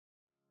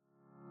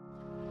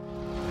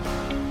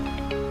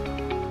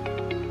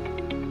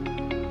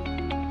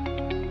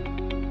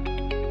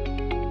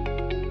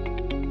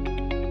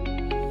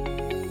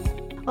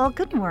Well,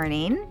 good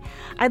morning.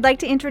 I'd like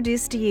to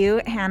introduce to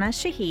you Hannah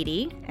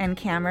Shahidi and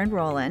Cameron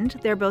Rowland.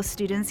 They're both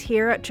students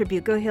here at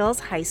Trabuco Hills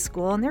High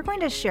School, and they're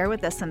going to share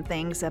with us some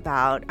things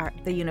about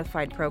the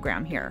Unified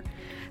program here.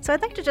 So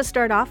I'd like to just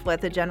start off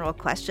with a general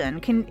question.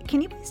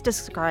 Can you please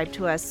describe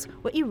to us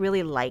what you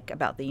really like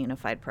about the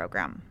Unified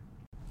program?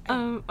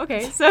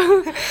 Okay,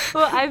 so,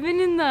 well, I've been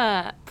in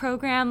the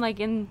program, I've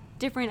been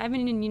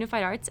in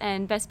Unified Arts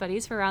and Best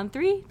Buddies for around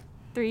 3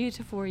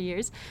 to 4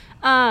 years.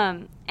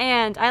 And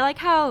I like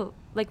how,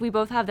 we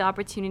both have the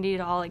opportunity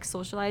to all,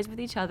 socialize with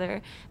each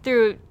other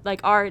through,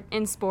 art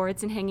and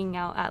sports and hanging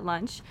out at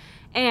lunch.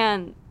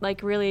 And,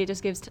 really it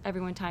just gives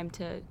everyone time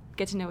to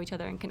get to know each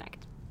other and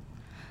connect.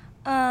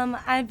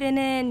 I've been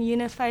in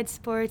Unified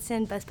Sports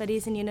and Best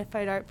Buddies and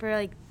Unified Art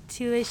for,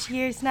 2-ish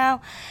years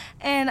now,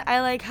 and I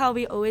like how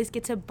we always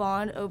get to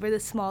bond over the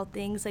small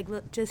things,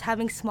 just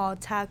having small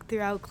talk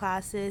throughout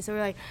classes,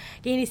 or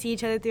getting to see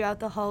each other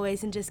throughout the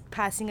hallways and just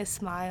passing a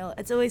smile.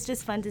 It's always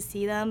just fun to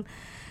see them,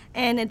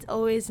 and it's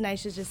always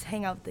nice to just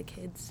hang out with the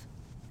kids.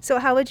 So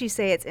how would you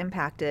say it's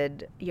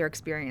impacted your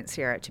experience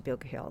here at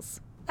Trabuco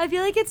Hills? I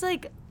feel like it's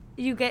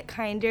you get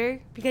kinder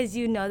because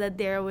you know that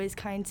they're always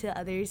kind to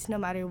others no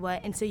matter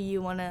what, and so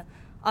you want to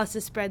also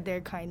spread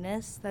their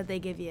kindness that they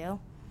give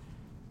you.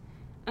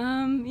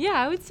 Yeah,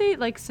 I would say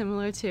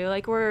similar too.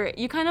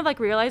 You kind of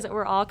realize that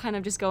we're all kind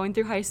of just going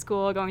through high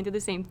school, going through the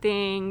same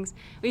things.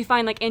 We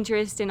find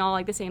interest in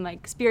all the same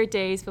spirit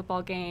days,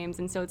 football games,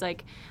 and so it's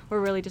we're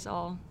really just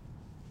all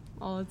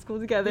at school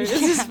together. It's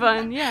just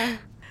fun, yeah.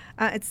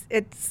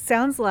 It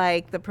sounds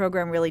like the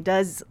program really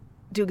does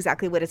do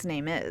exactly what its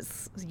name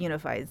is,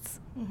 unifies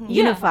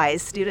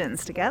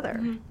students together.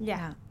 Mm-hmm.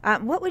 Yeah.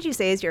 What would you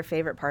say is your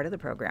favorite part of the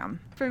program?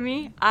 For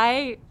me,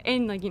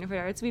 in Unified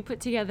Arts, we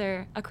put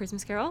together a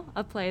Christmas Carol,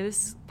 a play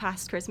this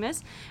past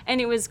Christmas, and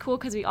it was cool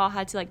because we all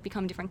had to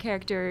become different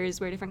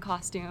characters, wear different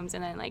costumes,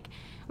 and then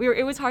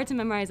it was hard to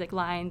memorize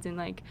lines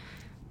and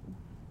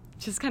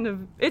just kind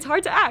of, it's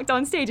hard to act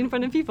on stage in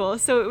front of people,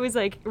 so it was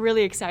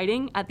really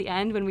exciting at the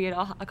end when we had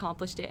all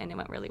accomplished it and it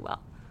went really well.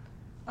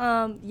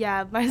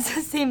 Yeah, mine's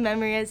the same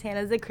memory as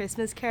Hannah's. The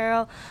Christmas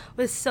Carol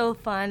was so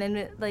fun, and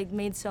it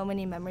made so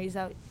many memories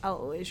that I'll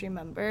always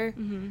remember.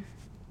 Mm-hmm.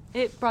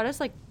 It brought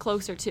us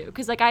closer too,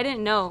 because I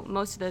didn't know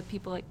most of the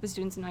people, the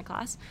students in my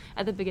class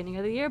at the beginning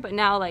of the year, but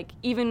now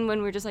even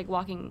when we're just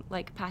walking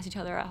past each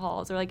other at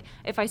halls, or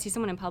if I see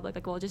someone in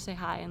public, we'll just say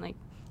hi and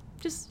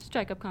just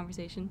strike up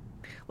conversation.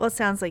 Well, it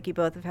sounds like you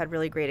both have had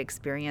really great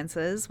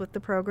experiences with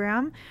the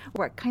program.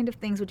 What kind of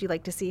things would you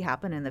like to see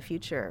happen in the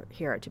future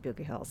here at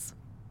Trabuco Hills?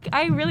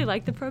 I really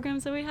like the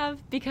programs that we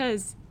have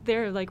because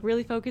they're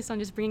really focused on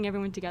just bringing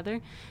everyone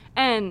together.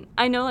 And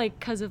I know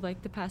because of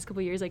the past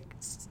couple years,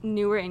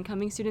 newer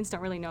incoming students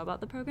don't really know about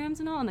the programs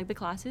and all and the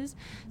classes.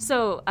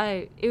 So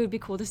it would be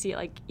cool to see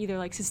it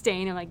either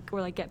sustain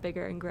or get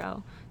bigger and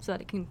grow so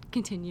that it can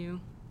continue.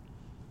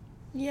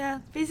 Yeah,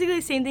 basically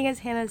the same thing as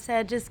Hannah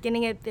said, just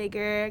getting it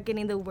bigger,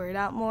 getting the word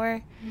out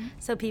more,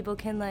 so people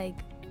can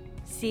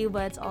see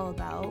what it's all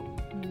about.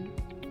 Mm-hmm.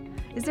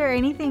 Is there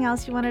anything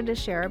else you wanted to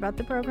share about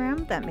the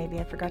program that maybe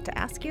I forgot to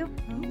ask you?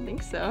 I don't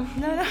think so.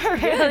 No,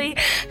 not really.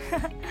 All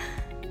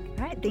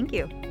right, thank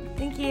you.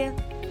 Thank you.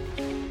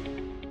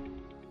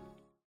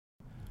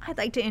 I'd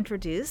like to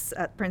introduce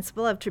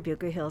Principal of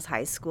Trabuco Hills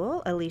High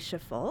School, Alicia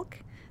Folk.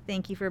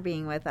 Thank you for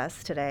being with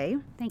us today.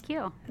 Thank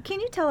you. Can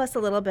you tell us a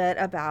little bit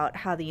about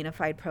how the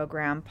Unified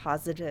program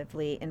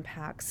positively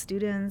impacts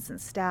students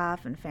and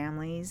staff and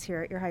families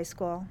here at your high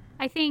school?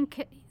 I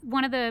think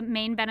one of the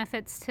main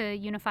benefits to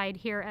Unified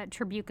here at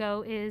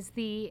Trabuco is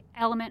the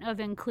element of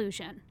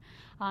inclusion,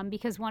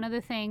 because one of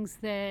the things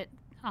that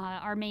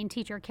our main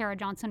teacher, Kara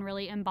Johnson,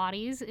 really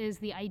embodies is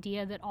the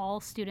idea that all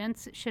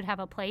students should have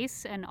a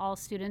place and all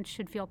students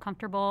should feel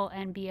comfortable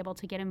and be able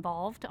to get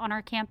involved on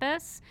our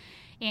campus.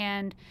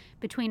 And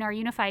between our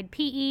Unified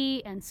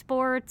PE and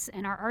sports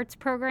and our arts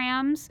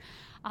programs,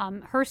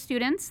 her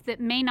students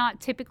that may not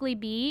typically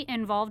be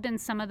involved in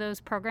some of those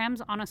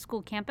programs on a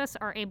school campus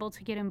are able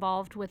to get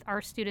involved with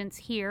our students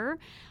here.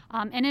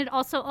 And it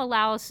also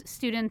allows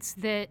students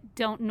that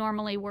don't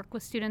normally work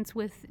with students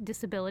with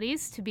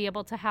disabilities to be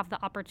able to have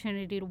the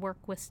opportunity to work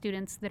with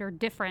students that are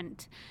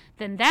different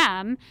than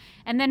them.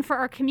 And then for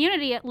our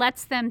community, it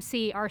lets them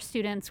see our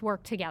students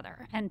work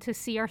together and to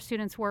see our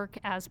students work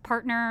as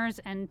partners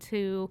and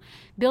to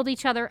build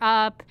each other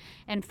up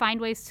and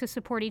find ways to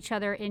support each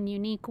other in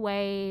unique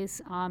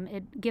ways.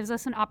 It gives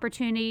us an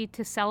opportunity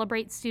to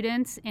celebrate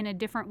students in a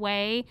different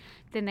way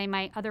than they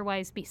might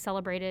otherwise be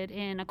celebrated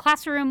in a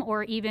classroom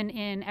or even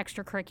in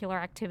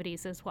extracurricular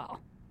activities as well.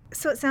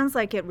 So it sounds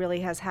like it really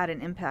has had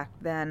an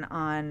impact then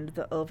on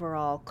the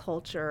overall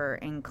culture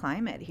and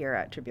climate here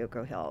at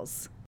Trabuco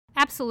Hills.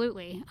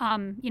 Absolutely.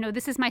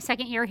 This is my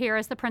second year here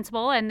as the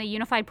principal, and the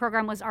Unified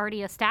program was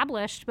already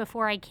established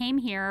before I came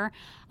here.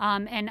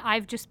 And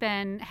I've just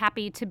been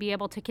happy to be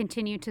able to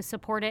continue to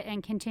support it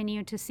and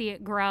continue to see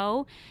it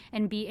grow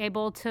and be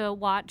able to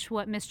watch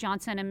what Miss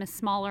Johnson and Miss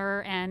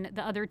Smaller and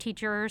the other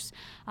teachers,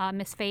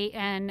 Miss Fate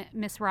and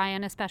Miss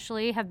Ryan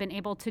especially, have been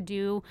able to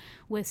do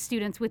with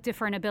students with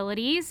different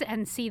abilities,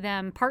 and see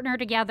them partner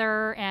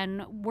together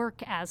and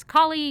work as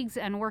colleagues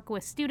and work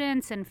with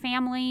students and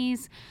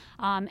families,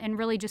 and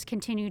really just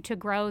continue to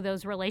grow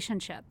those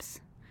relationships.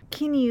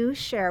 Can you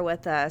share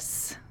with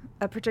us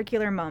a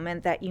particular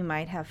moment that you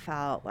might have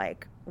felt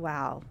like,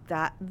 wow,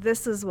 that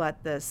this is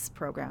what this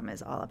program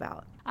is all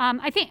about?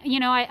 I think,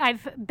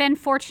 I've been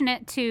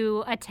fortunate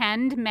to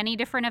attend many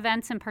different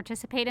events and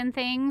participate in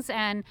things.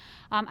 And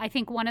I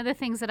think one of the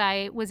things that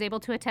I was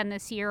able to attend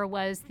this year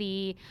was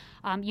the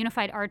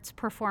Unified Arts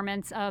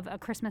performance of A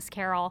Christmas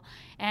Carol.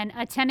 And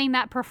attending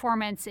that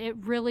performance, it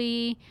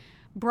really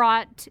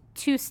brought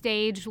to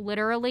stage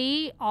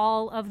literally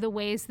all of the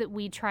ways that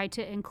we try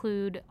to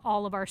include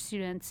all of our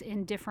students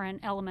in different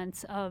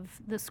elements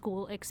of the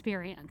school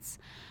experience.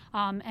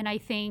 And I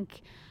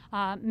think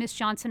Miss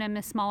Johnson and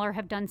Miss Smaller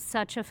have done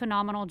such a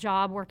phenomenal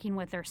job working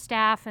with their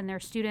staff and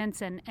their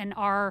students and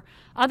our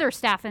other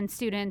staff and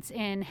students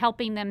in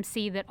helping them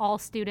see that all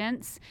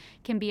students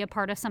can be a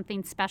part of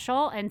something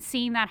special. And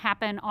seeing that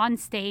happen on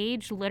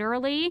stage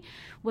literally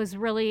was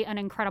really an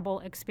incredible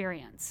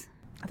experience.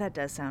 That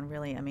does sound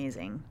really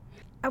amazing.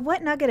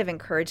 What nugget of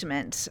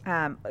encouragement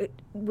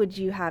would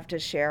you have to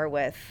share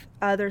with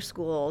other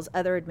schools,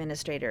 other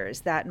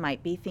administrators that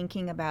might be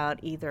thinking about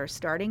either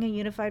starting a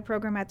unified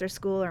program at their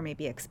school or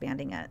maybe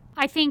expanding it?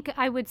 I think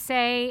I would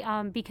say,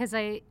 because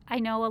I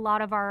know a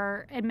lot of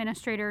our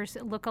administrators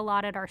look a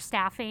lot at our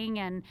staffing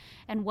and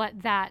what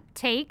that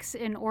takes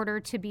in order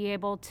to be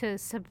able to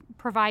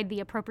provide the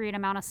appropriate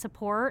amount of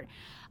support.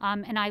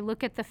 And I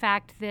look at the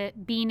fact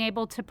that being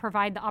able to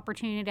provide the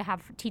opportunity to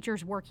have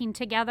teachers working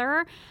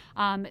together,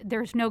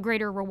 there's no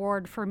greater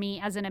reward for me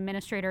as an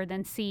administrator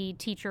than see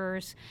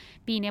teachers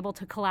being able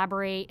to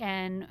collaborate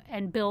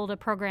and build a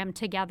program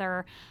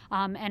together.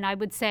 And I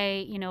would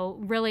say,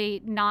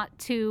 really not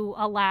to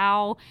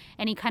allow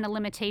any kind of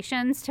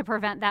limitations to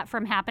prevent that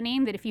from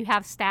happening, that if you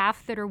have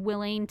staff that are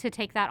willing to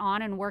take that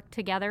on and work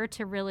together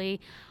to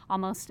really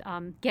almost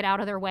get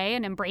out of their way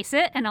and embrace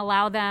it and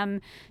allow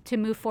them to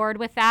move forward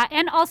with that.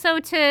 And also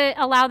to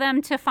allow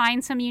them to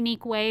find some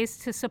unique ways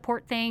to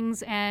support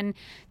things and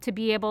to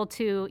be able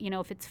to,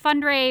 if it's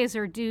fundraise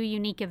or do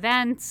unique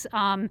events,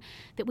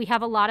 that we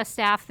have a lot of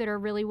staff that are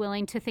really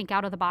willing to think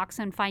out of the box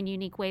and find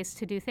unique ways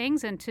to do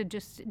things and to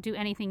just do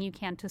anything you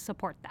can to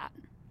support that.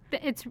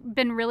 It's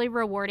been really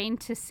rewarding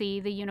to see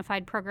the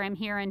Unified program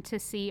here and to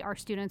see our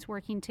students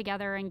working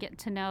together and get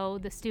to know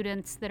the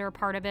students that are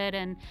part of it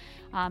and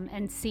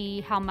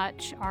see how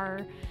much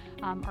our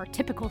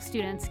typical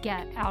students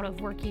get out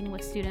of working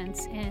with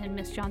students in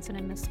Miss Johnson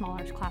and Miss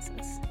Smaller's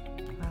classes.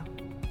 Wow.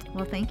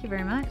 Well, thank you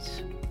very much.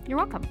 You're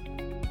welcome.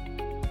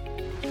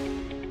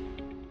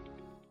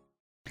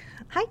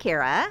 Hi,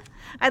 Kara.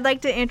 I'd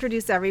like to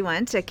introduce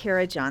everyone to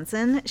Kara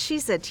Johnson.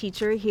 She's a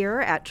teacher here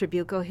at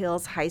Trabuco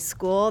Hills High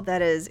School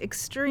that is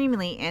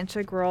extremely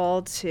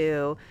integral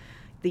to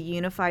the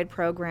Unified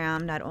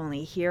program, not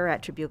only here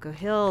at Trabuco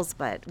Hills,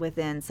 but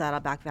within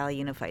Saddleback Valley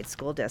Unified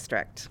School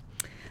District.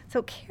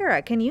 So,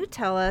 Kara, can you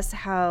tell us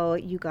how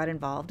you got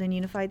involved in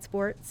Unified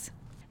Sports?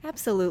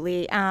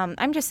 Absolutely.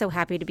 I'm just so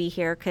happy to be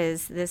here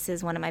because this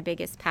is one of my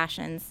biggest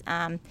passions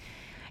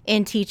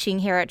in teaching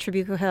here at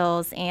Trabuco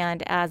Hills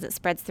and as it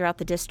spreads throughout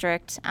the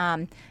district.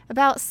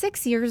 About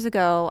 6 years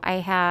ago, I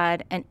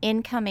had an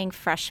incoming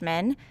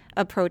freshman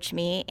approach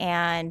me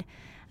and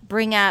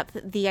bring up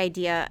the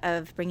idea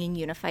of bringing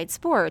Unified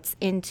Sports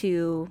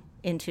into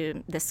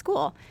the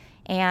school.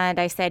 And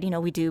I said,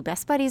 we do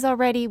Best Buddies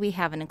already. We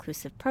have an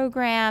inclusive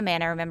program.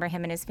 And I remember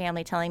him and his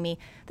family telling me,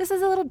 this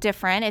is a little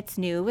different. It's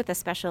new with the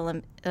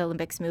Special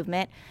Olympics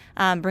movement,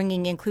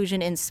 bringing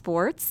inclusion in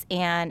sports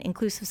and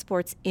inclusive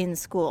sports in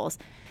schools.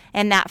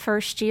 And that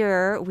first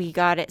year, we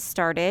got it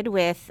started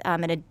with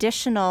an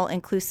additional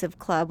inclusive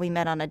club. We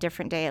met on a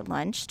different day at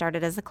lunch,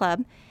 started as a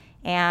club,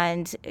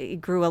 and it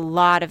grew a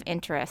lot of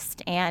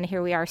interest. And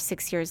here we are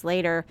 6 years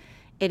later.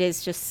 It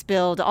is just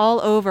spilled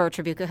all over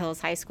Trabuco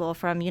Hills High School,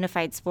 from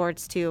Unified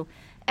Sports to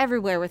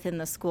everywhere within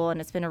the school, and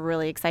it's been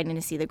really exciting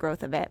to see the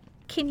growth of it.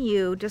 Can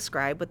you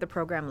describe what the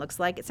program looks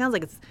like? It sounds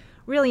like it's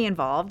really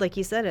involved. Like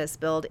you said, it's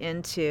spilled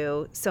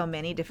into so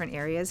many different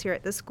areas here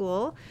at the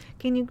school.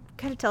 Can you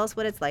kind of tell us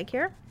what it's like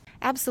here?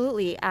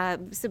 Absolutely.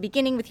 So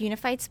beginning with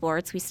Unified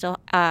Sports, we still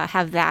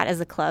have that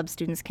as a club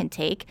students can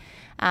take.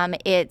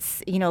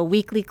 It's a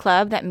weekly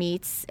club that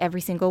meets every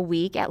single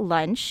week at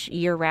lunch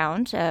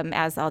year-round,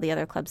 as all the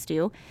other clubs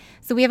do.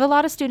 So we have a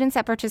lot of students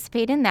that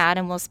participate in that,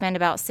 and we'll spend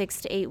about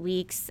 6 to 8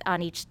 weeks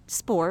on each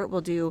sport.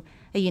 We'll do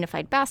a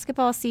unified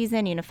basketball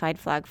season, unified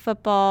flag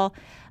football,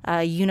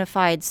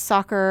 unified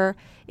soccer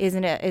is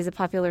a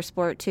popular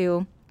sport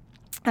too.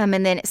 And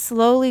then it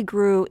slowly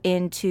grew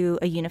into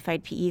a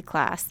unified PE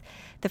class.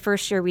 The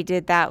first year we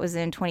did that was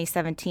in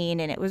 2017,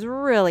 and it was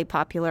really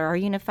popular. Our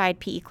unified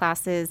PE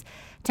classes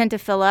tend to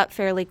fill up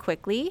fairly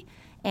quickly.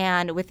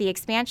 And with the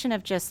expansion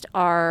of just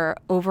our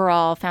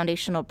overall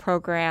foundational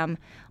program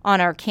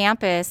on our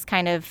campus,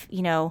 kind of,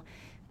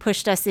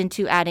 pushed us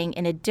into adding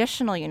an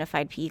additional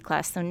unified PE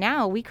class. So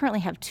now we currently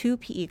have 2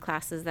 PE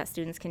classes that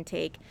students can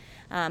take.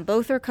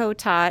 Both are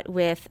co-taught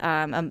with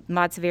a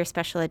Mod Severe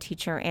special ed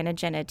teacher and a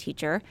gen ed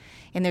teacher.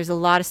 And there's a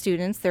lot of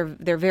students. They're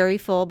very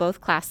full, both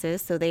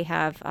classes, so they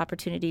have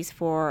opportunities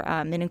for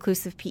an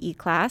inclusive PE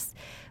class.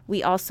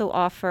 We also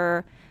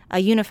offer a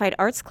unified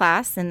arts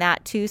class, and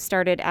that too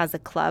started as a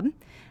club.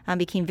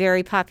 Became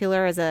very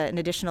popular as an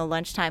additional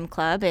lunchtime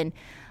club, and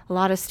a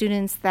lot of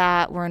students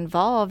that were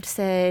involved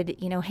said,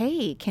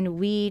 hey, can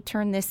we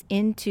turn this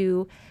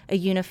into a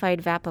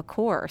unified VAPA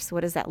course?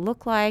 What does that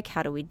look like?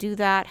 How do we do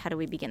that? How do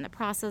we begin the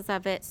process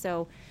of it?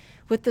 So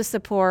with the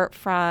support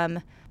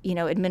from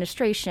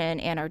administration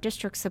and our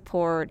district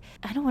support,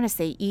 I don't want to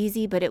say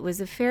easy, but it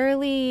was a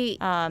fairly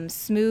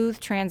smooth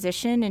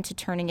transition into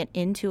turning it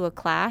into a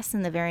class.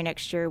 And the very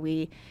next year,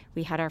 we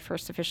had our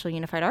first official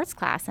unified arts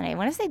class. And I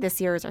want to say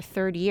this year is our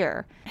 3rd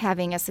year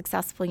having a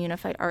successful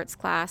unified arts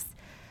class.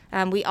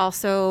 We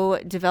also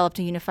developed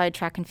a unified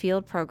track and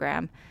field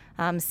program.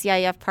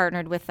 CIF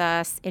partnered with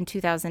us in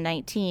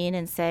 2019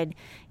 and said,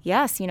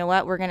 yes, you know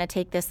what, we're going to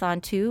take this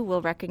on too.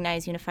 We'll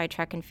recognize unified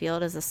track and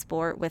field as a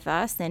sport with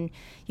us, and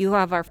you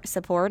have our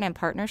support and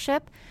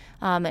partnership.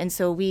 And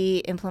so we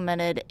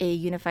implemented a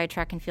unified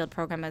track and field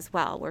program as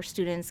well, where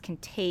students can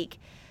take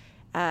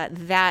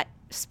that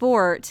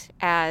sport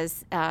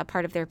as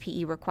part of their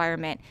PE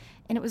requirement.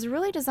 And it was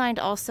really designed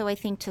also, I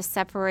think, to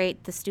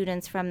separate the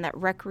students from that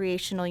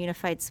recreational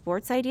unified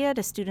sports idea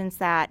to students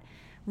that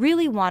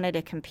really wanted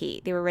to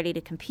compete. They were ready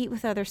to compete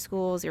with other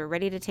schools. They were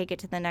ready to take it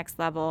to the next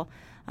level,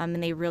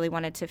 and they really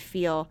wanted to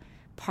feel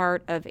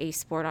part of a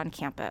sport on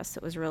campus.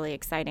 It was really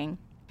exciting.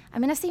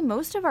 I'm going to say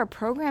most of our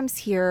programs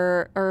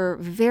here are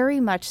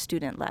very much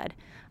student-led.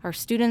 Our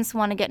students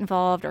want to get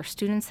involved. Our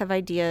students have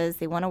ideas.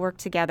 They want to work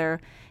together.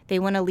 They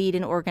want to lead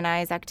and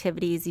organize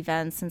activities,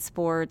 events, and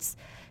sports.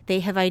 They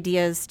have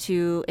ideas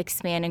to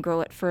expand and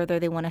grow it further.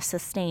 They want to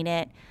sustain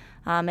it.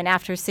 And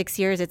after 6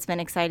 years, it's been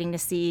exciting to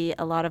see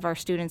a lot of our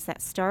students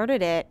that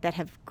started it, that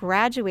have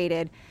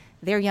graduated,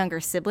 their younger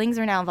siblings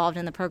are now involved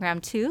in the program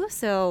too.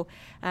 So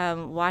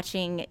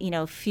watching,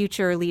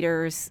 future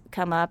leaders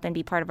come up and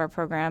be part of our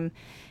program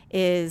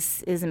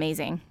is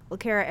amazing. Well,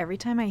 Kara, every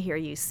time I hear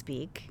you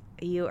speak,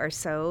 you are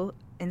so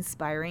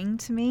inspiring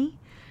to me.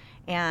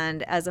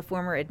 And as a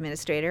former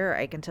administrator,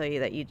 I can tell you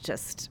that you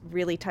just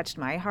really touched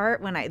my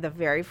heart. The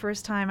very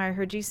first time I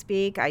heard you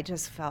speak, I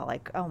just felt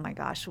like, oh my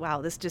gosh,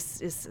 wow, this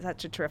just is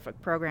such a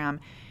terrific program.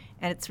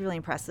 And it's really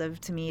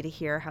impressive to me to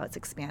hear how it's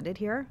expanded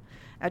here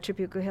at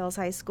Trabuco Hills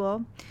High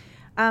School.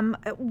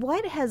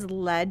 What has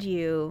led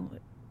you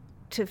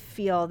to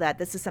feel that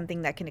this is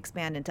something that can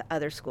expand into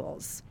other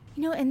schools?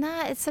 And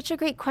it's such a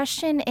great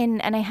question,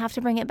 and I have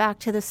to bring it back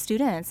to the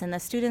students and the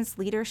students'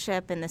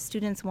 leadership and the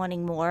students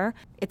wanting more.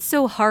 It's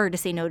so hard to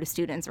say no to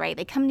students, right?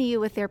 They come to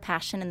you with their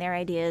passion and their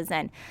ideas,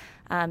 and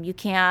you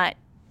can't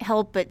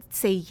help but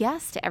say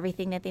yes to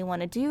everything that they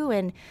want to do.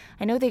 And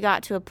I know they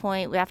got to a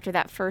point after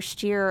that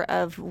first year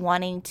of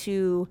wanting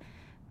to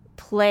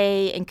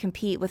play and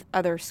compete with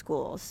other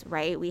schools,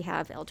 right? We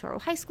have El Toro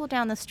High School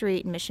down the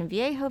street and Mission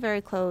Viejo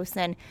very close,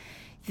 and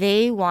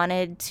they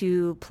wanted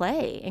to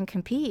play and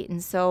compete.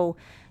 And so,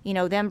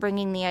 them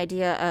bringing the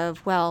idea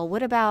of, well,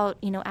 what about,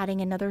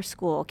 adding another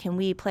school? Can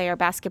we play our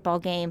basketball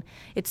game?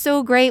 It's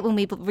so great when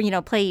we,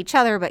 play each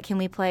other, but can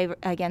we play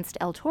against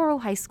El Toro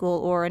High School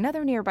or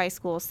another nearby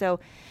school? So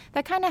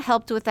that kind of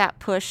helped with that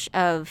push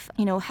of,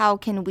 how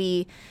can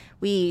we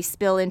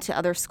spill into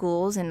other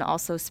schools and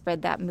also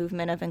spread that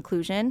movement of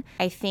inclusion.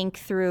 I think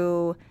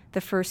through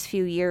the first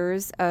few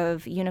years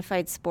of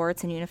unified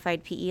sports and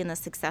unified PE and the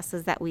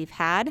successes that we've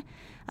had,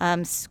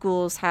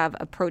 schools have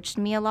approached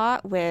me a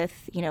lot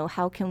with,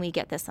 how can we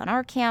get this on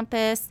our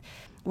campus?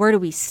 Where do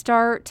we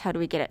start? How do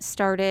we get it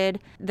started?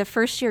 The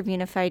first year of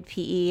unified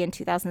PE in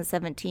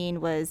 2017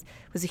 was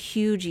a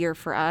huge year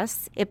for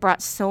us. It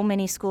brought so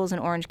many schools in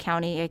Orange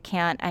County.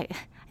 I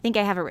think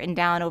I have it written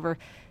down, over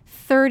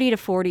 30 to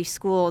 40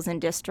 schools and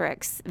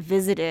districts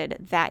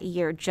visited that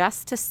year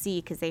just to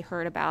see, because they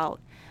heard about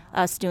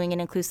us doing an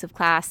inclusive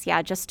class,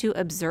 just to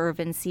observe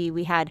and see.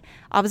 We had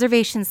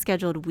observations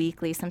scheduled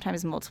weekly,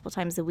 sometimes multiple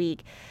times a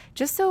week,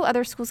 just so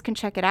other schools can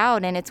check it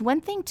out. And it's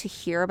one thing to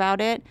hear about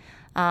it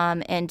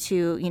and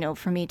to,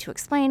 for me to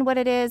explain what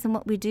it is and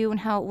what we do and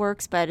how it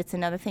works, but it's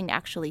another thing to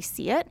actually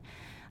see it.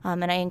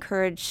 And I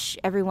encourage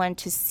everyone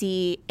to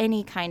see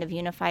any kind of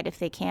unified if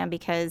they can,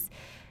 because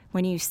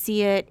when you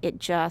see it, it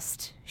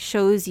just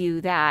shows you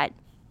that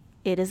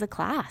it is a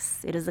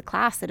class. It is a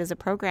class. It is a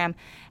program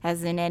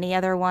as in any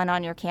other one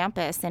on your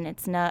campus, and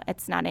it's not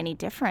any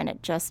different.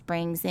 It just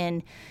brings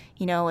in,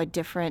 a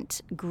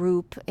different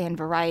group and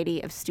variety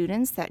of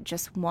students that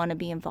just want to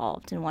be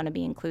involved and want to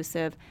be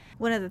inclusive.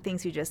 One of the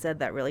things you just said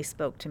that really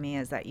spoke to me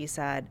is that you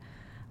said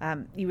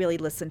you really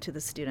listen to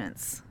the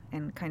students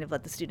and kind of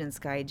let the students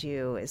guide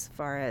you as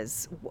far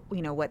as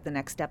what the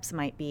next steps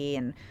might be,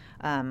 and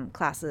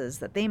classes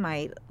that they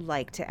might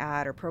like to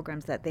add or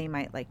programs that they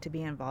might like to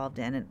be involved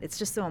in. And it's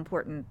just so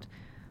important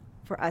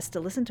for us to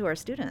listen to our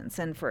students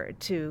and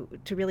to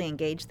really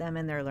engage them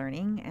in their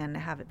learning and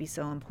have it be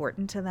so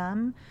important to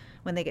them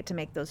when they get to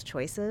make those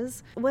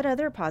choices. What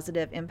other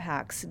positive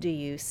impacts do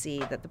you see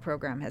that the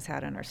program has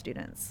had on our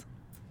students?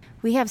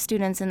 We have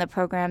students in the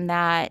program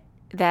that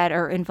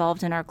are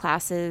involved in our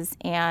classes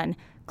and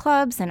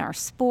clubs and our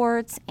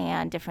sports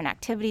and different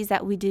activities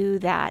that we do,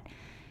 that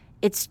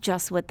it's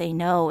just what they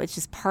know. It's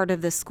just part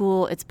of the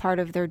school. It's part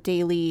of their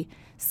daily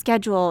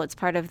schedule. It's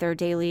part of their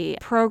daily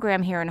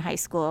program here in high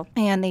school.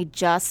 And they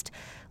just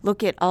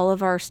look at all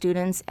of our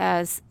students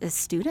as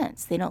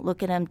students. They don't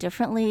look at them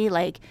differently,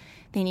 like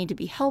they need to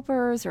be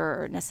helpers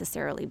or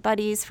necessarily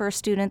buddies for a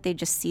student. They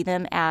just see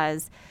them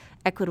as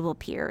equitable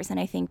peers, and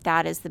I think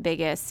that is the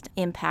biggest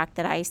impact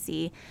that I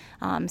see.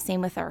 Same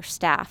with our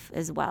staff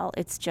as well.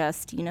 It's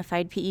just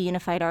Unified PE,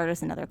 Unified Art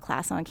is another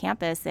class on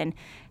campus, and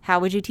how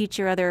would you teach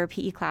your other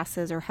PE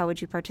classes, or how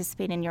would you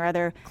participate in your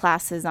other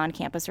classes on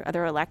campus or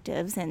other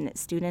electives? And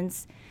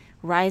students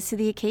rise to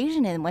the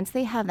occasion, and once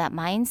they have that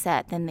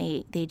mindset, then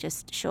they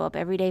just show up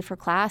every day for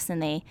class,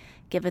 and they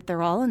give it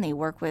their all, and they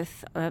work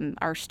with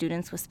our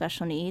students with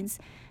special needs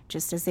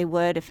just as they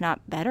would, if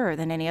not better,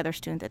 than any other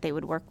student that they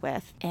would work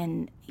with.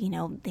 And,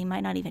 they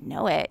might not even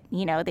know it.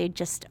 They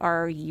just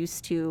are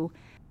used to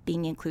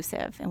being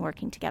inclusive and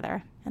working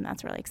together, and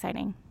that's really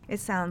exciting.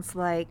 It sounds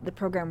like the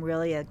program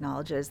really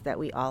acknowledges that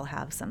we all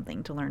have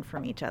something to learn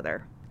from each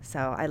other.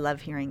 So I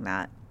love hearing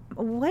that.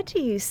 What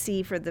do you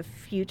see for the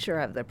future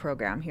of the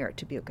program here at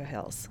Trabuco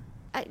Hills?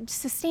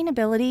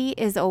 Sustainability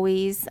is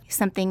always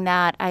something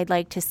that I'd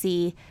like to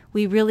see.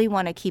 We really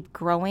want to keep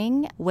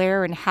growing.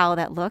 Where and how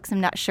that looks, I'm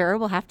not sure.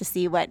 We'll have to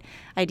see what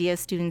ideas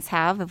students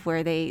have of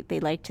where they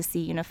like to see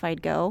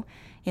Unified go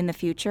in the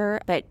future.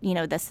 But, the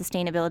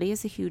sustainability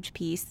is a huge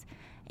piece.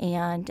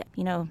 And,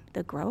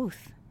 the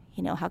growth.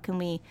 How can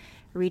we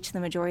reach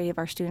the majority of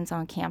our students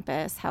on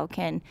campus? How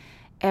can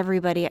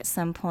everybody at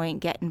some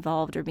point get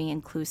involved or be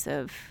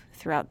inclusive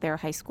throughout their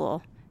high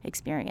school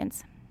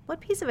experience? What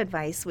piece of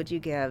advice would you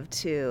give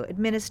to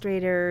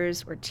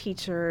administrators or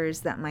teachers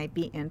that might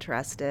be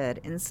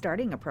interested in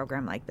starting a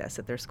program like this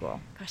at their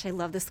school? Gosh, I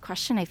love this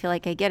question. I feel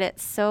like I get it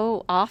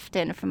so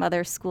often from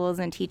other schools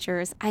and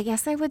teachers. I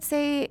guess I would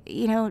say,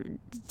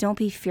 don't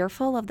be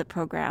fearful of the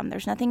program.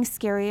 There's nothing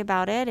scary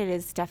about it. It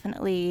is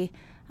definitely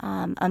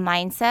a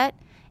mindset.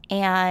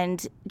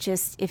 And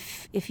just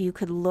if you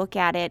could look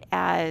at it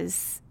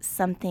as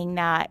something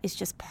that is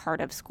just part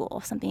of school,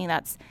 something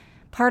that's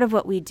part of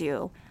what we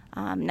do.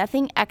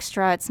 Nothing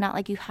extra. It's not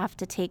like you have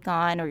to take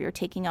on, or you're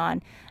taking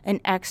on an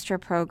extra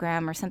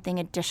program or something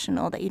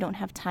additional that you don't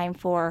have time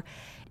for.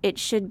 It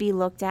should be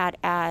looked at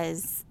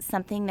as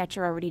something that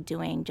you're already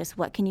doing. Just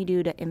what can you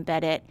do to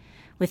embed it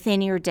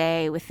within your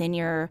day, within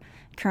your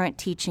current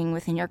teaching,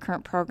 within your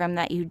current program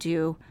that you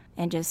do,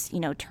 and just,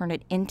 turn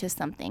it into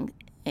something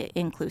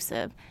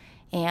inclusive.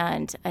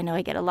 And I know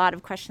I get a lot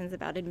of questions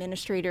about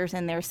administrators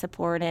and their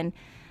support, and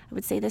I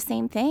would say the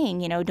same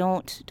thing.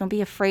 Don't be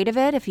afraid of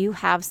it. If you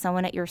have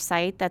someone at your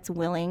site that's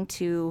willing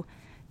to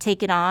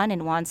take it on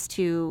and wants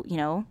to,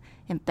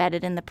 embed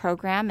it in the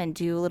program and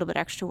do a little bit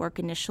extra work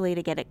initially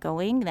to get it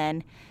going,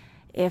 then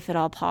if at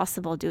all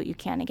possible, do what you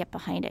can to get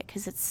behind it,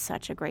 because it's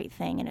such a great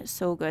thing and it's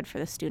so good for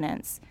the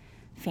students,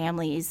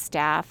 families,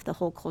 staff, the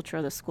whole culture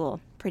of the school.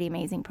 Pretty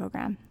amazing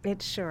program.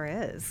 It sure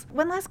is.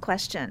 One last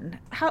question.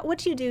 What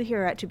do you do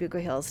here at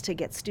Trabuco Hills to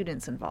get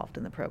students involved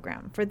in the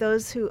program? For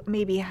those who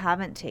maybe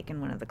haven't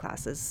taken one of the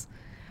classes,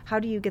 how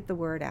do you get the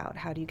word out?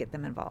 How do you get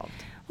them involved?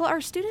 Well,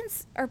 our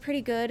students are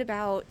pretty good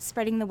about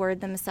spreading the word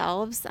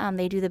themselves.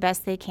 They do the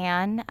best they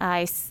can.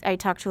 I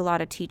talk to a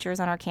lot of teachers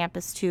on our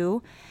campus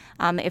too.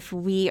 If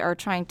we are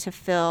trying to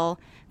fill,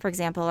 for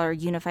example, our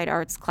Unified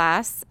Arts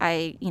class,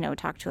 I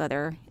talk to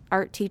other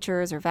art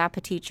teachers or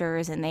VAPA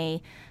teachers, and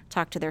they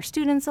talk to their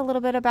students a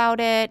little bit about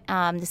it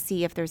to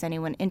see if there's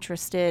anyone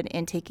interested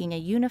in taking a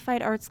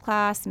Unified Arts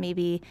class.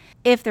 Maybe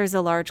if there's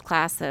a large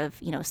class of,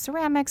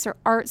 ceramics or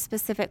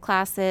art-specific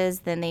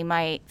classes, then they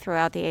might throw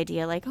out the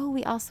idea like, oh,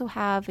 we also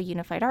have a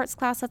Unified Arts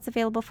class that's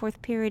available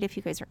fourth period. If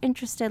you guys are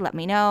interested, let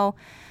me know.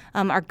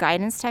 Our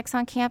guidance techs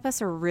on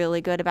campus are really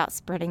good about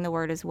spreading the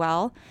word as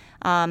well.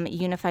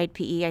 Unified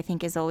PE, I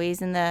think, is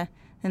always in the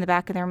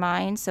back of their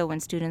mind. So when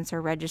students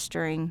are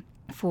registering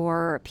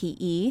for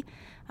PE,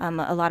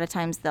 a lot of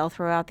times they'll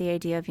throw out the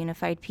idea of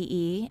Unified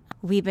PE.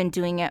 We've been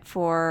doing it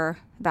for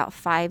about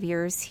 5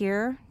 years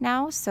here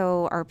now.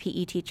 So our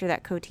PE teacher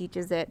that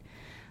co-teaches it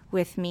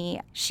with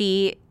me,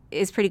 she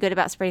is pretty good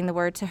about spreading the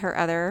word to her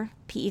other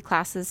PE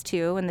classes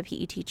too, and the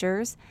PE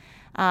teachers.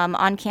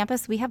 On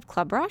campus, we have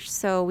Club Rush,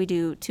 so we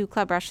do 2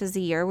 Club Rushes a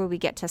year where we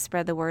get to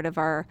spread the word of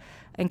our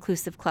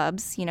inclusive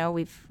clubs.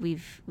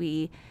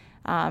 We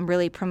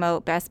really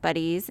promote Best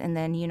Buddies, and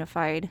then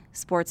unified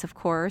sports, of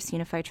course,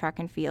 unified track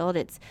and field.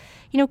 It's,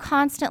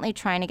 constantly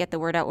trying to get the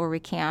word out where we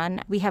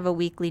can. We have a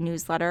weekly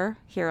newsletter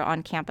here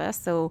on campus,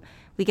 so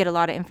we get a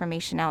lot of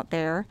information out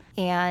there.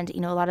 And,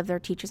 a lot of their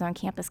teachers on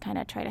campus kind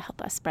of try to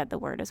help us spread the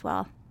word as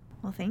well.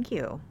 Well, thank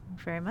you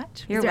very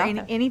much. You're Is there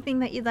welcome. anything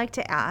that you'd like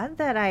to add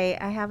that I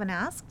haven't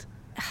asked?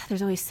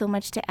 There's always so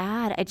much to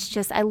add. It's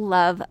just, I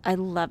love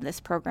this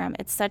program.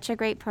 It's such a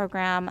great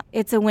program.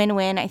 It's a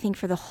win-win, I think,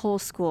 for the whole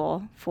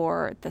school,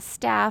 for the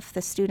staff,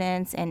 the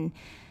students, and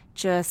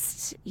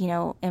just,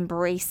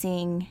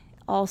 embracing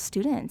all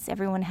students.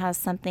 Everyone has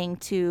something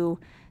to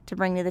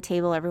bring to the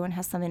table. Everyone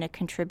has something to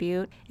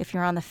contribute. If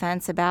you're on the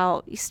fence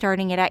about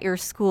starting it at your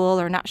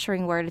school or not sure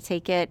where to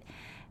take it,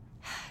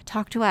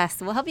 talk to us.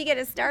 We'll help you get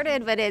it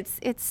started, but it's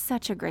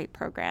such a great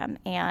program,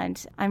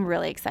 and I'm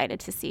really excited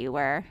to see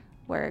where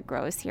it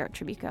grows here at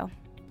Trabuco.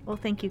 Well,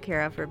 thank you,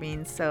 Kara, for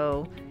being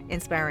so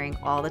inspiring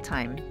all the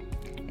time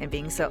and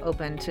being so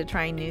open to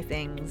trying new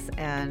things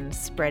and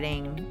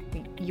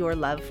spreading your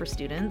love for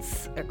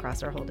students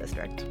across our whole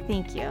district.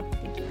 Thank you.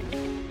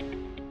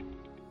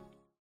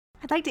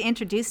 I'd like to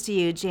introduce to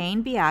you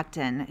Jane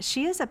Biacton.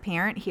 She is a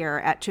parent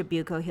here at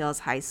Trabuco Hills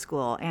High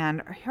School,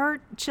 and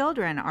her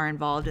children are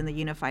involved in the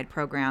Unified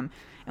program.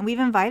 And we've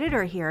invited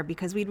her here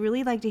because we'd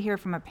really like to hear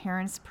from a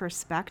parent's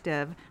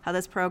perspective how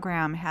this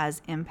program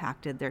has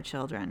impacted their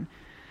children.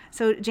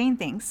 So Jane,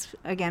 thanks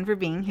again for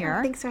being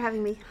here. Thanks for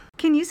having me.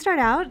 Can you start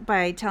out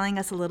by telling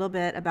us a little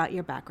bit about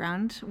your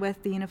background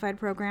with the Unified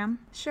program?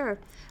 Sure.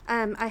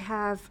 I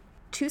have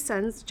two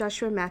sons,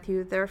 Joshua and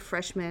Matthew. They're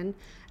freshmen,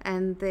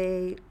 and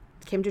they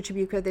came to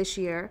Trabuco this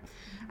year.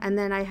 And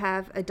then I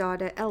have a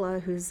daughter,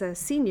 Ella, who's a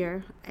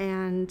senior,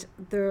 and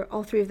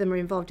all three of them are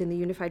involved in the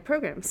Unified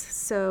programs.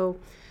 So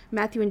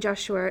Matthew and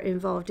Joshua are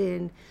involved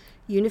in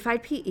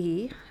Unified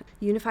PE,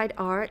 Unified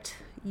Art,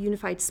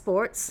 Unified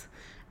Sports,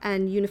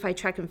 and Unified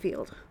Track and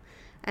Field.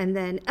 And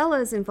then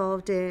Ella is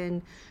involved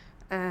in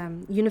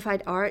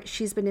Unified Art.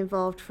 She's been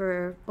involved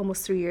for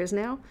almost 3 years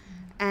now.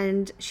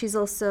 And she's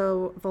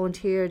also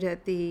volunteered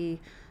at the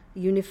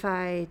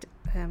Unified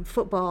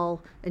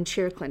football and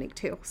cheer clinic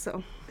too.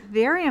 So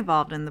very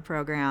involved in the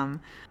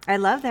program. I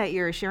love that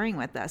you're sharing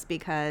with us,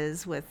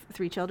 because with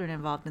 3 children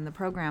involved in the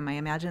program, I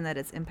imagine that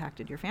it's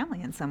impacted your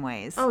family in some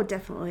ways. Oh,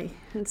 definitely,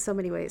 in so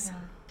many ways. Yeah.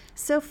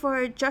 So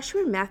for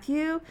Joshua and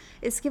Matthew,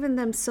 it's given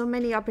them so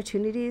many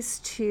opportunities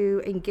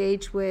to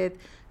engage with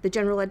the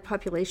general ed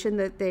population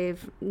that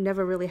they've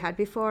never really had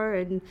before.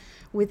 And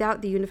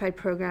without the Unified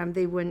program,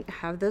 they wouldn't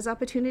have those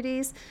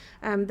opportunities.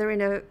 They're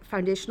in a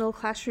foundational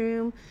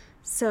classroom,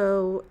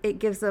 so it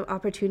gives them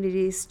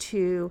opportunities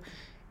to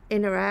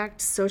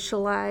interact,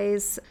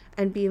 socialize,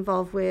 and be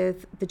involved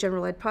with the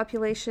general ed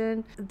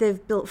population.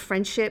 They've built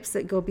friendships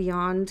that go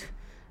beyond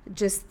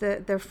just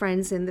their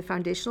friends in the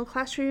foundational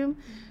classroom.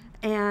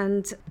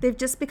 And they've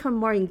just become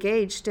more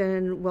engaged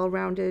and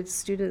well-rounded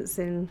students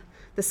in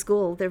the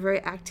school. They're very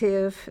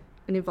active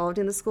and involved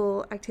in the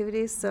school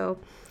activities. So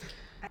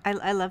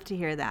I love to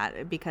hear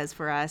that, because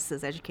for us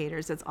as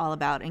educators, it's all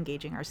about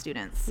engaging our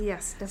students.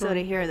 Yes, definitely. So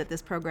to hear that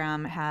this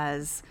program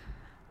has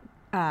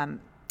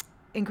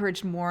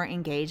encouraged more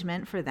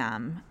engagement for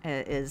them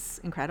is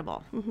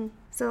incredible. Mm-hmm.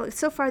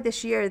 So far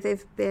this year,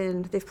 they've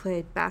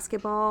played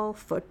basketball,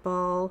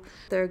 football.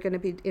 They're going to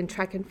be in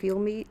track and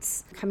field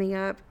meets coming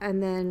up,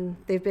 and then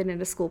they've been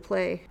in a school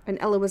play. And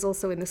Ella was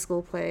also in the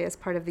school play as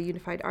part of the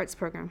Unified Arts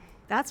program.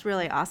 That's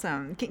really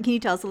awesome. Can you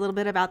tell us a little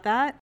bit about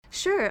that?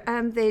 Sure.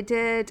 They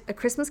did a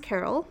Christmas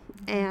Carol,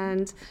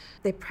 and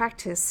they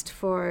practiced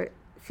for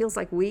feels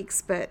like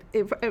weeks, but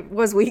it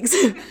was weeks,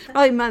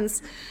 probably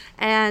months.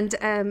 And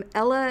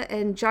Ella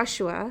and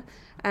Joshua,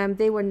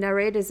 they were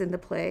narrators in the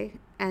play,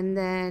 and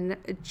then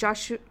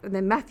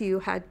Matthew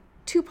had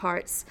 2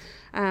 parts.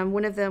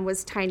 One of them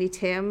was Tiny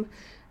Tim,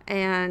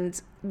 and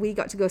we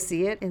got to go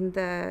see it in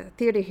the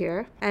theater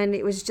here, and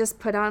it was just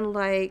put on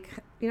like,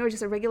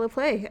 just a regular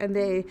play. And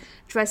they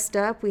dressed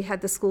up. We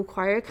had the school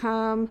choir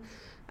come,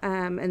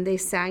 and they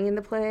sang in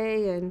the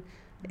play, and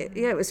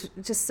it was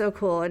just so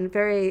cool, and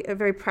a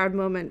very proud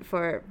moment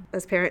for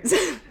us parents.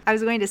 I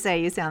was going to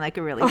say, you sound like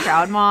a really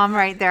proud mom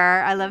right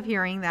there. I love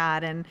hearing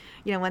that. And,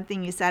 one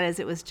thing you said is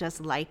it was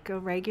just like a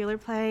regular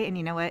play. And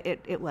you know what?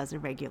 It was a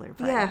regular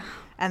play. Yeah.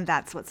 And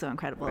that's what's so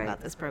incredible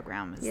about this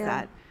program is Yeah.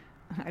 that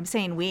I'm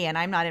saying we, and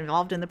I'm not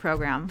involved in the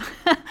program,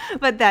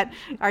 but that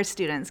our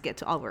students get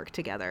to all work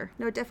together.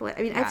 No,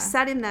 definitely. I mean, I've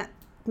sat in that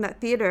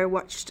theater,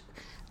 watched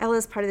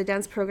Ella's part of the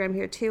dance program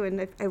here too,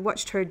 and I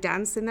watched her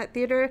dance in that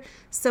theater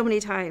so many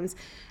times.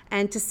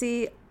 And to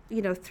see,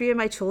 3 of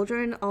my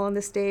children all on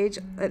the stage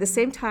at the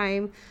same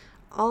time,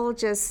 all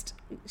just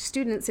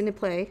students in a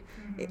play,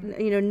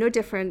 no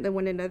different than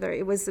one another.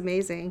 It was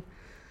amazing.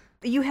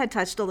 You had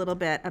touched a little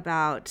bit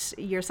about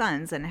your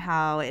sons and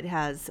how it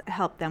has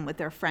helped them with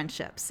their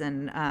friendships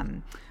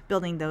and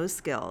building those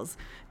skills.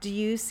 Do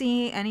you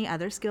see any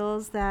other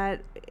skills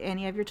that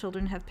any of your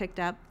children have picked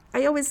up?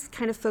 I always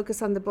kind of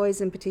focus on the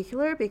boys in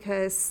particular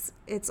because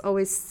it's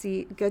always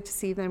good to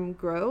see them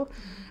grow.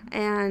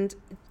 And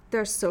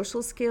their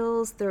social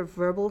skills, their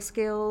verbal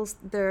skills,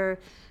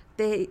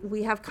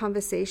 we have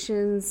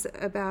conversations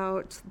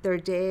about their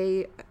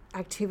day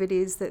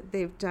activities that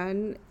they've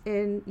done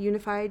in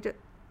unified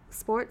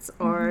sports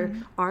or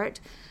art.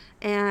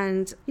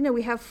 And,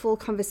 we have full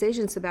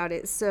conversations about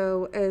it.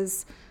 So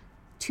as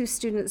two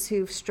students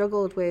who've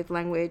struggled with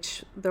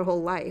language their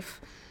whole life,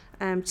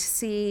 to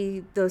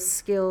see those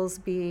skills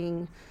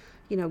being,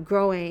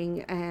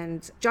 growing.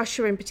 And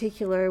Joshua in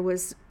particular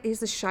he's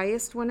the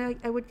shyest one,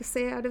 I would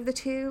say, out of the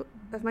two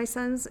of my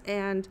sons.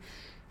 And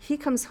he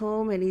comes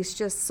home and he's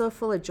just so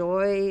full of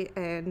joy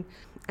and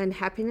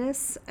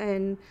happiness.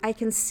 And I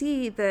can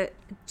see that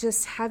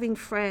just having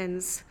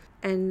friends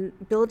and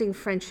building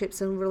friendships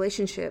and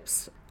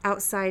relationships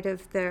outside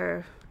of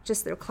their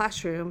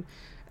classroom,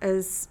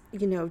 as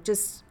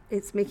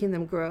it's making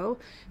them grow.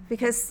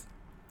 Because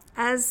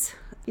as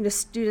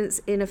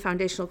students in a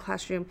foundational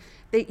classroom,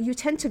 you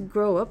tend to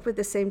grow up with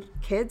the same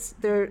kids.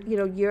 They're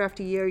year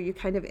after year, you're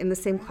kind of in the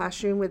same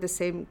classroom with the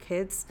same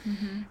kids.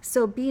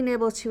 So being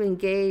able to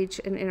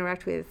engage and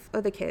interact with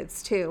other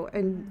kids too,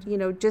 and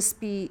just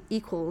be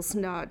equals,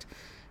 not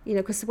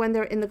because when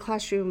they're in the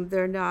classroom,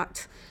 they're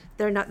not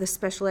the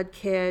special ed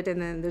kid, and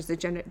then there's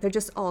they're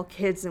just all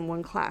kids in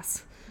one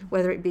class,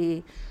 whether it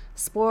be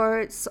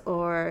sports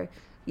or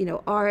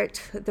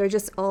art. They're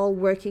just all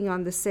working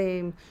on the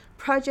same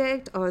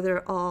project, or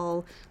they're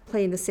all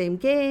playing the same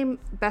game.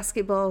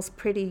 Basketball's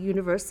pretty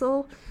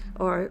universal,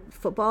 or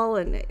football,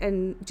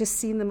 and just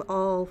seeing them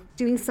all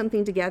doing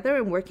something together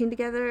and working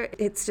together,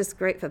 it's just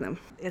great for them.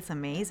 It's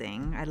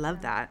amazing. I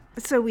love that.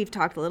 So we've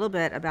talked a little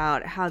bit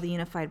about how the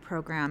Unified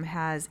program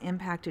has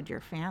impacted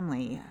your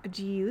family.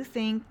 Do you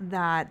think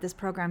that this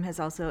program has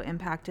also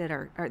impacted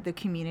or the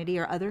community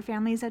or other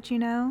families that you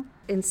know?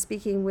 In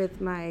speaking with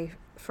my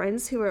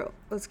friends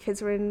those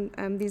kids were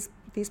in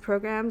these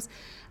programs,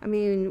 I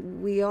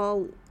mean, we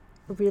all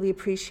really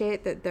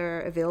appreciate that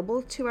they're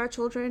available to our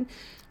children.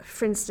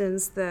 For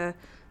instance, the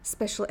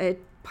special ed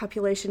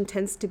population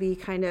tends to be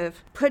kind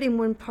of put in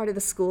one part of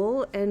the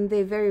school, and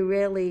they very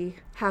rarely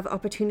have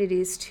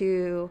opportunities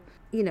to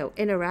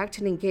interact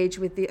and engage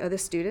with the other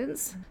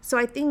students. So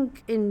I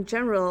think in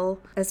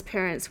general, as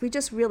parents, we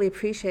just really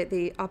appreciate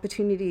the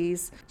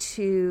opportunities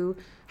to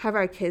have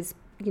our kids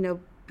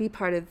be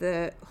part of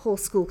the whole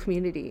school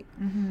community,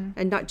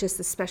 and not just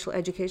the special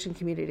education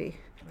community,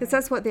 because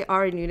that's what they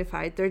are in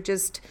Unified. They're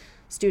just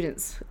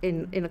students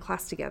in a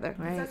class together.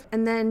 Right.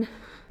 And then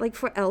like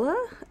for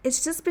Ella,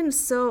 it's just been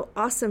so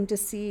awesome to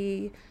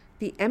see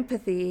the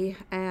empathy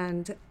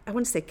and I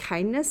want to say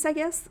kindness, I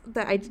guess,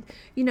 that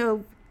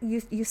you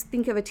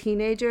think of a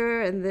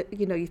teenager and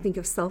you think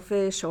of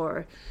selfish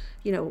or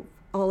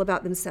all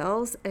about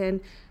themselves.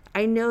 And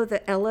I know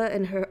that Ella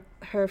and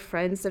her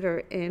friends that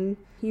are in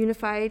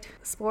Unified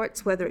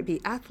sports, whether it be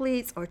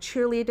athletes or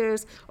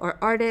cheerleaders or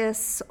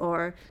artists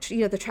or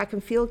the track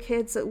and field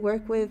kids that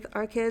work with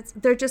our kids,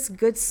 they're just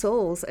good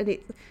souls. And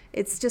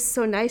it's just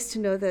so nice to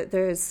know that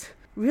there's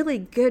really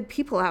good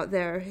people out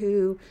there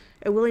who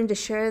are willing to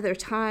share their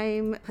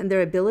time and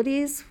their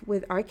abilities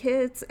with our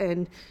kids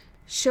and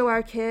show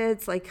our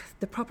kids like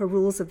the proper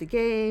rules of the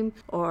game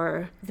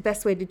or the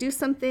best way to do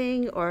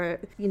something, or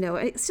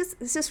it's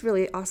just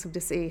really awesome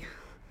to see.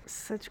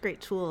 Such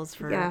great tools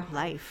for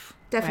life.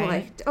 Definitely.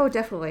 Right? Oh,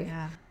 definitely.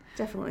 Yeah.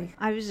 Definitely.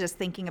 I was just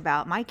thinking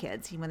about my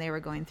kids when they were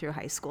going through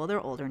high school.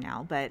 They're older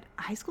now, but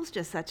high school's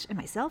just such, and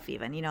myself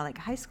even,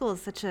 high school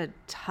is such a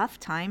tough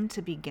time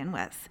to begin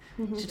with.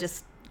 To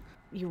just,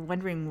 you're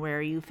wondering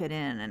where you fit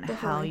in and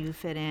how you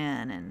fit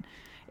in. And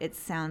it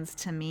sounds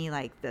to me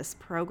like this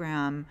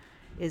program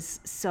is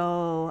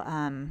so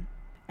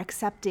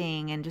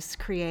accepting and just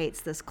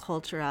creates this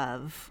culture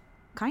of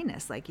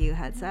kindness, like you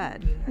had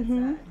said.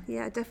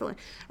 Yeah, definitely.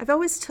 I've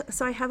always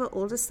so I have an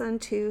oldest son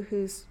too,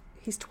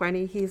 he's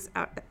 20.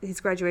 He's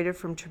graduated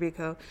from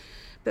Trabuco,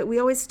 but we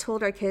always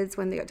told our kids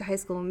when they got to high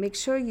school, make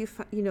sure you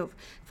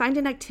find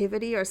an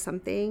activity or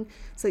something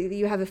so that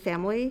you have a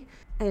family.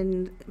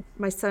 And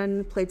my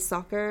son played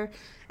soccer.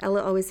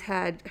 Ella always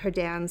had her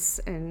dance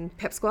and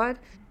pep squad.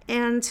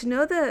 And to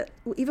know that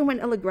even when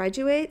Ella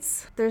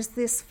graduates, there's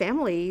this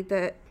family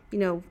that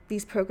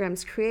these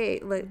programs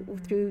create, like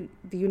through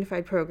the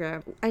Unified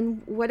program,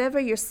 and whatever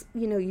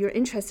you're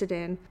interested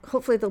in,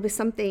 hopefully there'll be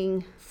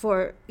something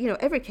for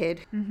every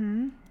kid.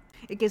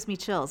 It gives me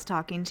chills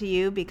talking to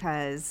you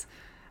because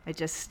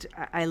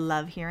I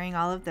love hearing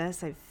all of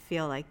this. I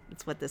feel like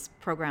it's what this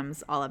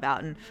program's all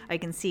about, and I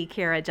can see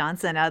Kara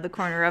Johnson out of the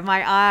corner of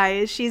my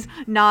eye. She's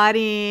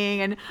nodding,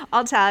 and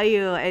I'll tell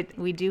you,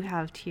 we do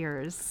have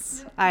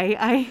tears.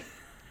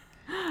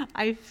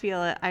 I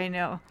feel it. I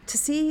know. To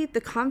see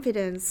the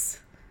confidence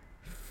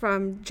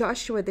from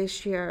Joshua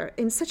this year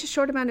in such a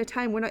short amount of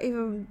time, we're not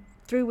even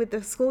through with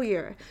the school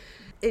year.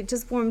 It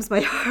just warms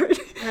my heart.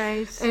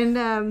 Right. And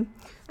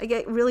I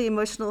get really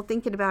emotional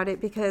thinking about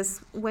it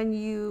because when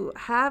you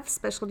have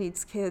special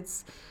needs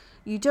kids,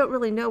 you don't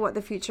really know what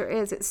the future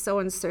is. It's so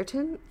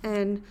uncertain.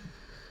 And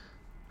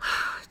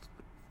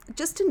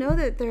just to know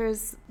that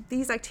there's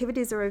these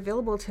activities are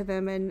available to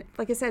them, and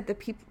like I said, the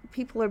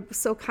people are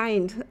so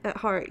kind at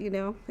heart.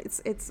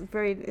 It's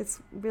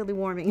really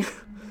warming.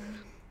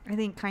 I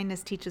think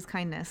kindness teaches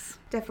kindness.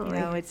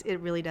 Definitely. It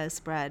really does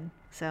spread.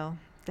 So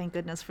thank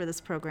goodness for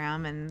this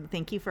program, and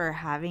thank you for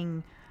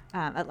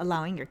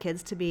allowing your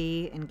kids to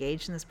be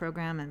engaged in this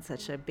program and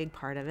such a big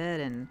part of it.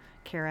 And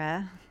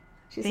Kara,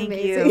 she's thank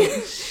amazing.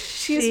 you.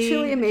 She's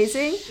truly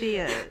amazing. She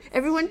is.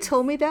 Everyone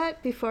told me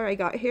that before I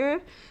got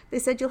here. They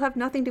said you'll have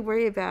nothing to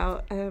worry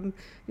about.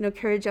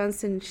 Kara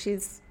Johnson,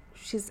 she's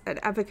an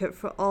advocate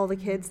for all the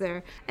kids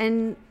there.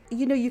 And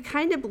you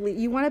kind of believe,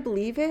 you want to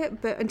believe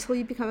it, but until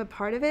you become a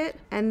part of it,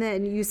 and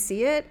then you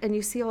see it, and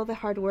you see all the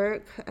hard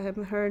work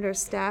her and her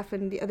staff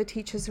and the other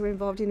teachers who are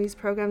involved in these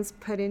programs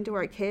put into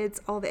our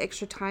kids, all the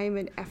extra time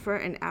and effort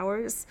and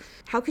hours.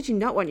 How could you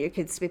not want your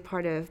kids to be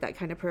part of that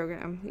kind of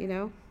program,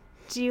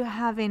 Do you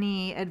have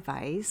any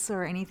advice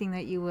or anything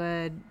that you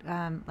would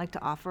like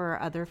to offer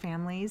other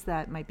families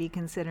that might be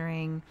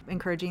considering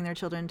encouraging their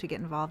children to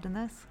get involved in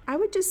this? I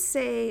would just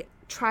say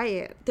try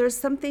it. There's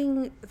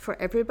something for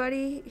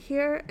everybody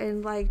here,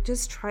 and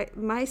just try.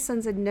 My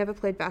sons had never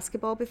played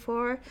basketball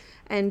before,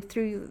 and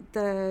through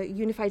the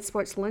Unified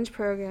Sports Lunch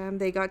program,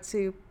 they got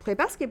to play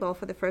basketball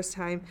for the first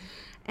time.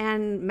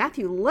 And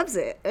Matthew loves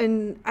it,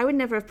 and I would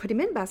never have put him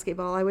in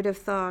basketball. I would have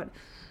thought,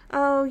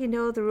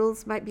 the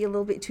rules might be a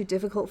little bit too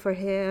difficult for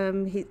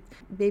him.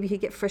 Maybe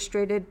he'd get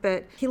frustrated,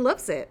 but he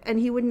loves it, and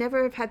he would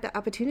never have had the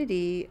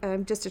opportunity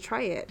just to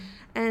try it.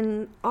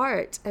 And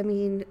art,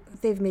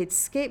 they've made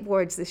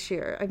skateboards this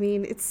year.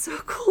 It's so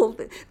cool.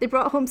 They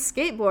brought home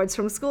skateboards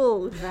from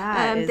school.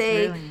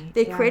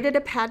 They created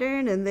a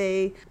pattern, and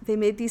they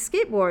made these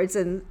skateboards,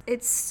 and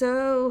it's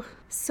so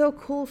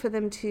cool for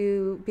them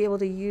to be able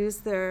to use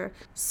their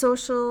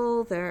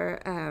social, their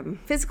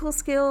physical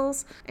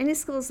skills, any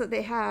skills that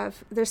they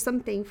have. There's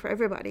something for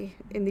everybody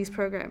in these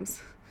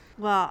programs.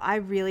 Well, I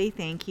really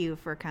thank you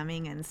for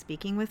coming and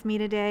speaking with me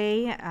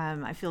today.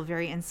 I feel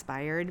very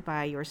inspired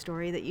by your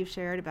story that you've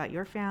shared about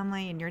your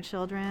family and your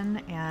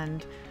children,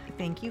 and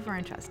thank you for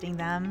entrusting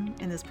them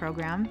in this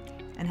program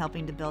and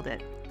helping to build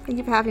it. Thank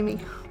you for having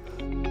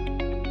me.